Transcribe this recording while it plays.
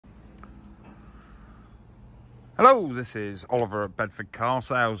Hello, this is Oliver at Bedford Car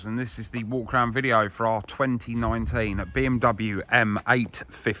Sales, and this is the walk around video for our 2019 BMW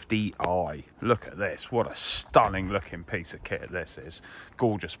M850i. Look at this, what a stunning looking piece of kit this is.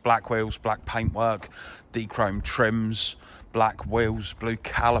 Gorgeous black wheels, black paintwork, dechrome trims, black wheels, blue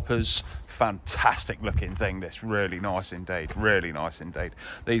calipers. Fantastic looking thing, this. Really nice indeed, really nice indeed.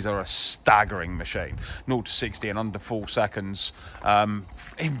 These are a staggering machine. 0 to 60 in under 4 seconds.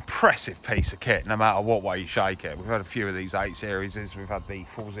 Impressive piece of kit, no matter what way you shake it. We've had a few of these 8 series, we've had the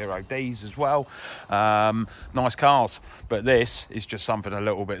 40Ds as well. Nice cars, but this is just something a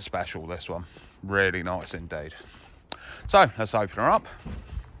little bit special, this one. Really nice indeed. So let's open her up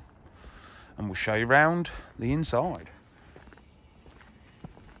and we'll show you around the inside.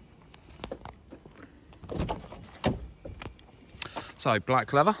 So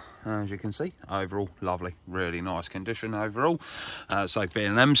black leather, as you can see, overall lovely, really nice condition overall. So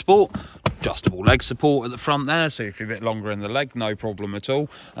being an M Sport, adjustable leg support at the front there, so if you're a bit longer in the leg, no problem at all.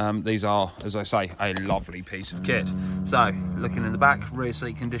 These are, as I say, a lovely piece of kit. So looking in the back, rear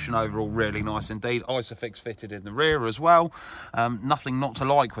seat condition overall really nice indeed. Isofix fitted in the rear as well. Nothing not to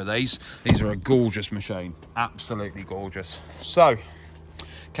like with these. These are a gorgeous machine, absolutely gorgeous. So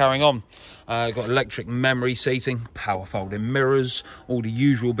carrying on, got electric memory seating, power folding mirrors, all the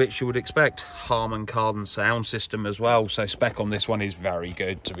usual bits you would expect. Harman Kardon sound system as well, so spec on this one is very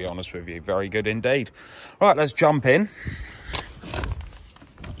good, to be honest with you, very good indeed. Right, let's jump in.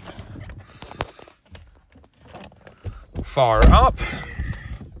 Fire it up.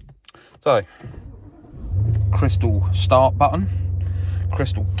 So, crystal start button.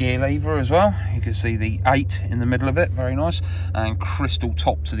 Crystal gear lever as well. You can see the 8 in the middle of it, very nice, and crystal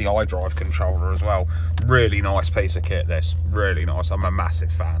top to the iDrive controller as well. Really nice piece of kit this, really nice. I'm a massive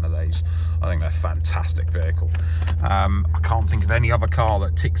fan of these. I think they're a fantastic vehicle. I can't think of any other car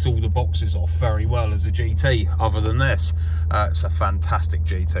that ticks all the boxes off very well as a GT other than this. It's a fantastic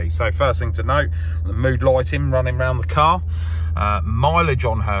GT. So first thing to note, the mood lighting running around the car. Mileage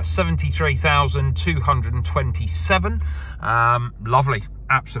on her 73,227. Lovely,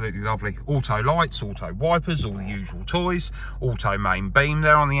 absolutely lovely. Auto lights, auto wipers, all the usual toys. Auto main beam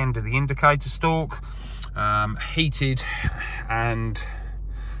there on the end of the indicator stalk. Heated and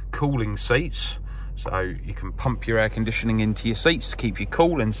cooling seats, so you can pump your air conditioning into your seats to keep you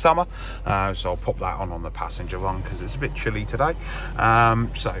cool in summer. So I'll pop that on the passenger one because it's a bit chilly today.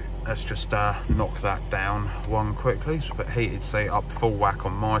 So let's just knock that down one quickly. So put heated seat up full whack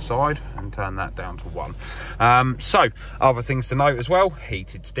on my side and turn that down to 1. So other things to note as well,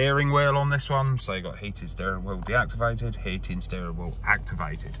 heated steering wheel on this one. So you got heated steering wheel deactivated, heated steering wheel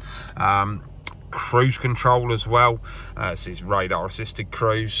activated. Cruise control as well. This is radar assisted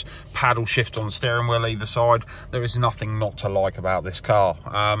cruise, paddle shift on the steering wheel either side. There is nothing not to like about this car.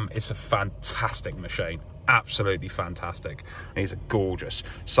 It's a fantastic machine, absolutely fantastic. These are gorgeous,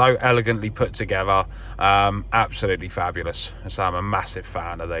 so elegantly put together, absolutely fabulous. So I'm a massive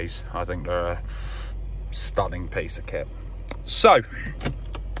fan of these. I think they're a stunning piece of kit. So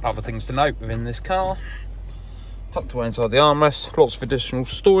other things to note within this car: tucked away inside the armrest, lots of additional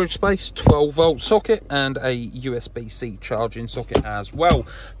storage space, 12-volt socket and a USB-C charging socket as well.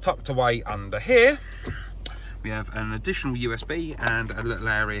 Tucked away under here, we have an additional USB and a little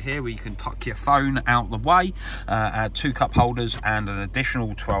area here where you can tuck your phone out the way, 2 cup holders and an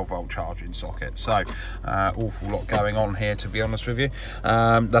additional 12-volt charging socket. So awful lot going on here, to be honest with you.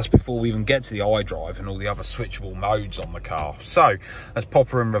 That's before we even get to the iDrive and all the other switchable modes on the car. So let's pop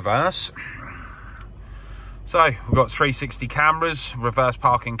her in reverse. So we've got 360 cameras, reverse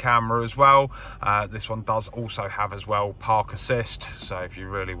parking camera as well. This one does also have as well park assist. So if you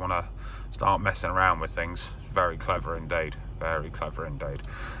really want to start messing around with things, very clever indeed, very clever indeed.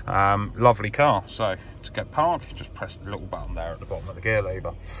 Lovely car. So to get parked, just press the little button there at the bottom of the gear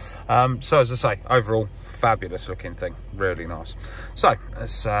lever. So as I say, overall fabulous looking thing, really nice. So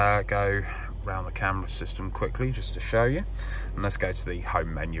let's go around the camera system quickly just to show you, and let's go to the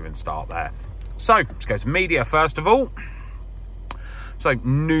home menu and start there. So let's go to media first of all. So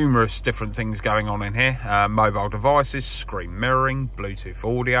numerous different things going on in here. Mobile devices, screen mirroring, Bluetooth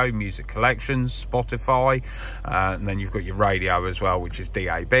audio, music collections, Spotify, and then you've got your radio as well, which is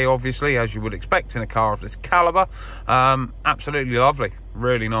DAB obviously, as you would expect in a car of this caliber. Absolutely lovely,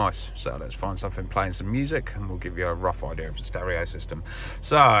 really nice. So let's find something playing some music and we'll give you a rough idea of the stereo system.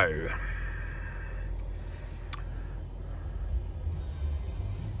 So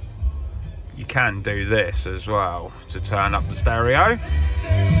you can do this as well to turn up the stereo,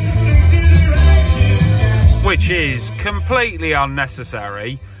 which is completely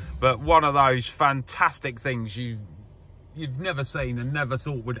unnecessary, but one of those fantastic things you you've never seen and never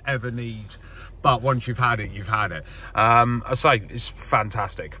thought would ever need, but once you've had it, you've had it. I say it's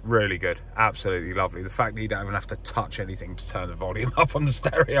fantastic, really good, absolutely lovely. The fact that you don't even have to touch anything to turn the volume up on the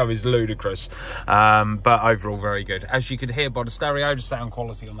stereo is ludicrous, but overall very good. As you can hear by the stereo, the sound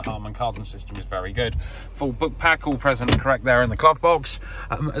quality on the Harman Kardon system is very good. Full book pack, all present and correct there in the glove box.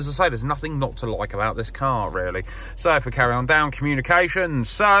 As I say, there's nothing not to like about this car, really. So if we carry on down, communications,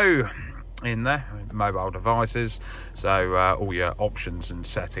 so in there, mobile devices, so all your options and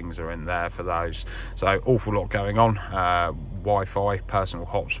settings are in there for those. So awful lot going on, Wi-Fi, personal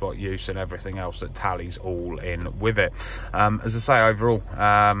hotspot use, and everything else that tallies all in with it. As I say, overall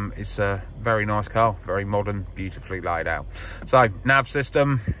it's a very nice car, very modern, beautifully laid out. So nav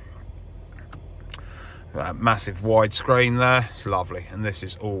system, massive widescreen there, it's lovely, and this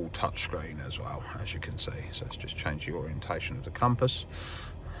is all touchscreen as well, as you can see. So let's just change the orientation of the compass.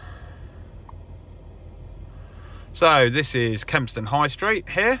 So this is Kempston High Street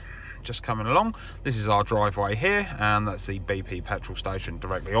here, just coming along. This is our driveway here, and that's the BP petrol station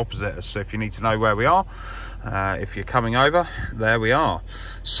directly opposite us. So if you need to know where we are, if you're coming over, there we are.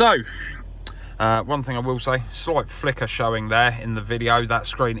 So one thing I will say, slight flicker showing there in the video. That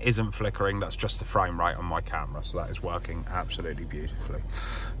screen isn't flickering, that's just the frame rate on my camera, so that is working absolutely beautifully,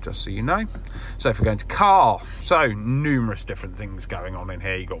 just so you know. So if we're going to car, so numerous different things going on in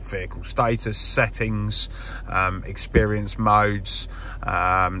here. You've got vehicle status, settings, experience modes,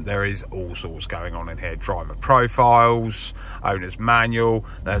 there is all sorts going on in here. Driver profiles, owner's manual,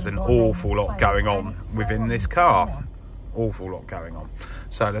 there's an awful lot going on within this car. Awful lot going on.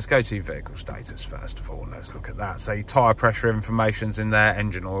 So let's go to vehicle status first of all, and let's look at that. So your tyre pressure information's in there,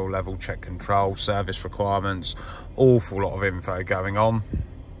 engine oil level, check control, service requirements, awful lot of info going on.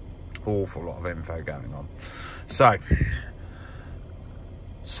 Awful lot of info going on. So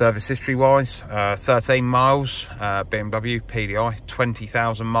service history wise, 13 miles, BMW PDI,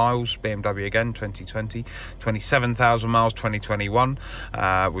 20,000 miles, BMW again 2020, 27,000 miles 2021,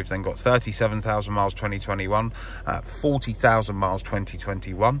 we've then got 37,000 miles 2021, 40,000 miles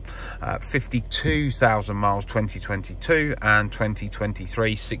 2021, 52,000 miles 2022, and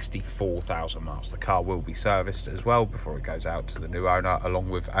 2023 64,000 miles. The car will be serviced as well before it goes out to the new owner, along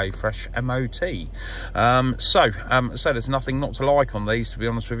with a fresh MOT. So there's nothing not to like on these, to be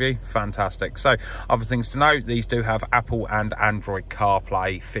honest with you. Fantastic. So other things to note, these do have Apple and Android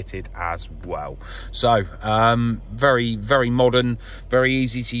CarPlay fitted as well. So very, very modern, very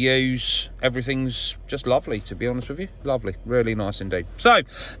easy to use. Everything's just lovely, to be honest with you. Lovely, really nice indeed. So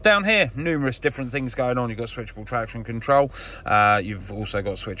down here, numerous different things going on. You've got switchable traction control, you've also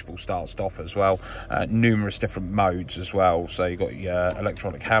got switchable start stop as well, numerous different modes as well. So you've got your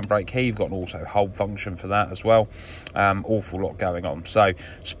electronic handbrake key, you've got an auto hold function for that as well. Awful lot going on. So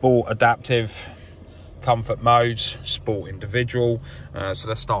sport, adaptive, comfort modes, sport, individual. So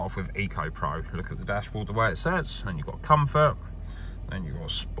let's start off with Eco Pro. Look at the dashboard the way it says. Then you've got comfort, then you've got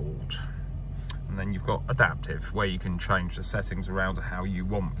sport, and then you've got adaptive, where you can change the settings around to how you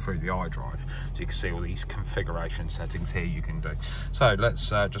want through the iDrive. So you can see all these configuration settings here you can do. So let's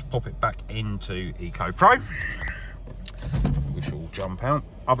just pop it back into Eco Pro, which will jump out.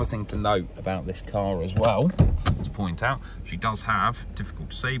 Other thing to note about this car as well, to point out, she does have, difficult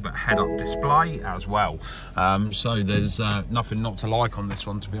to see, but head-up display as well. So there's nothing not to like on this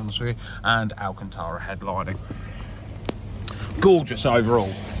one, to be honest with you. And Alcantara headlining. Gorgeous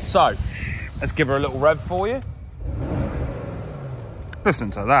overall. So let's give her a little rev for you.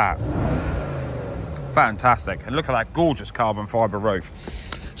 Listen to that. Fantastic. And look at that gorgeous carbon fibre roof.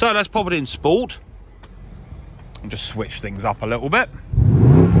 So let's pop it in sport and just switch things up a little bit.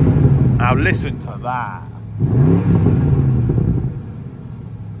 Now listen to that.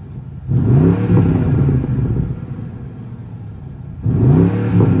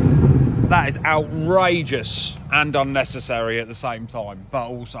 That is outrageous and unnecessary at the same time, but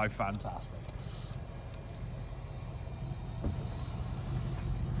also fantastic.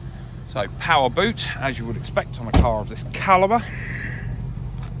 So power boot, as you would expect on a car of this calibre.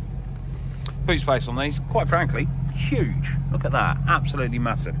 Boot space on these, quite frankly, huge. Look at that, absolutely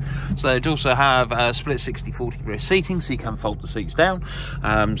massive. So it also have split 60-40 rear seating, so you can fold the seats down.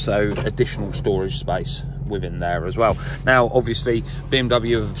 So additional storage space within there as well. Now, obviously,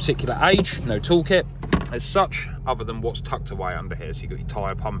 BMW of a particular age, no toolkit as such, other than what's tucked away under here. So you've got your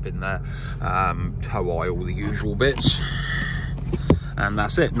tyre pump in there, tow eye, all the usual bits. And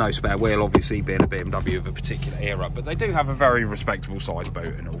that's it. No spare wheel, obviously, being a BMW of a particular era, but they do have a very respectable size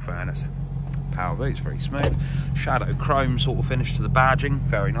boot, in all fairness. Power boot's very smooth, shadow chrome sort of finish to the badging,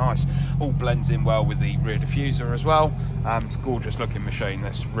 very nice. All blends in well with the rear diffuser as well. It's a gorgeous looking machine,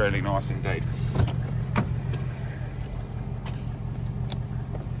 this, really nice indeed.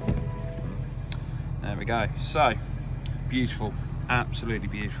 we go. So beautiful, absolutely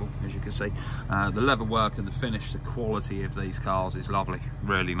beautiful, as you can see. The leather work and the finish, the quality of these cars is lovely,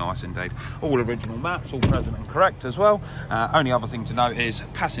 really nice indeed. All original mats, all present and correct as well. Only other thing to note is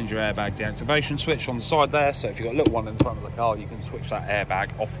passenger airbag deactivation switch on the side there, so if you've got a little one in the front of the car, you can switch that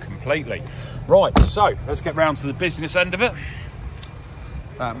airbag off completely. Right, so let's get round to the business end of it.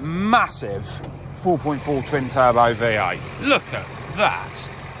 Massive 4.4 twin turbo V8. Look at that.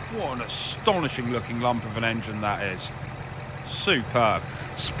 What an astonishing looking lump of an engine that is. Superb.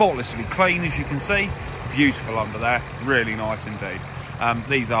 Spotlessly clean, as you can see. Beautiful under there. Really nice indeed.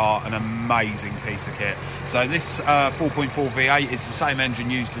 These are an amazing piece of kit. So this 4.4 V8 is the same engine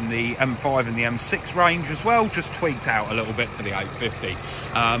used in the M5 and the M6 range as well, just tweaked out a little bit for the 850.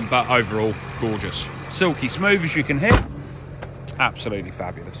 But overall, gorgeous. Silky smooth, as you can hear. Absolutely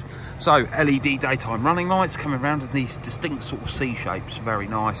fabulous. So LED daytime running lights coming around in these distinct sort of C shapes, very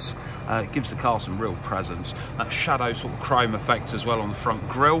nice. It gives the car some real presence. That shadow sort of chrome effect as well on the front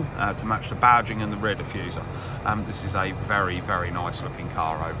grille to match the badging and the rear diffuser. This is a very, very nice looking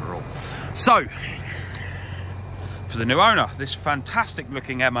car overall. So for the new owner, this fantastic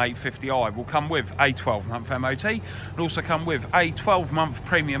looking M850i will come with a 12-month MOT and also come with a 12-month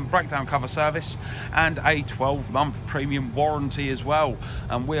premium breakdown cover service and a 12-month premium warranty as well.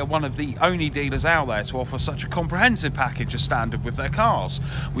 And we are one of the only dealers out there to offer such a comprehensive package as standard with their cars.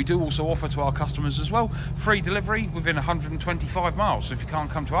 We do also offer to our customers as well free delivery within 125 miles. So if you can't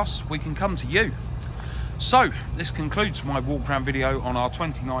come to us, we can come to you. So this concludes my walk around video on our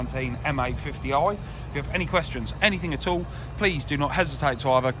 2019 M850i. If you have any questions, anything at all, please do not hesitate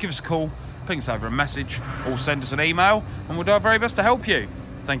to either give us a call, ping us over a message, or send us an email, and we'll do our very best to help you.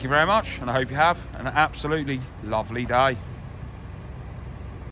 Thank you very much, and I hope you have an absolutely lovely day.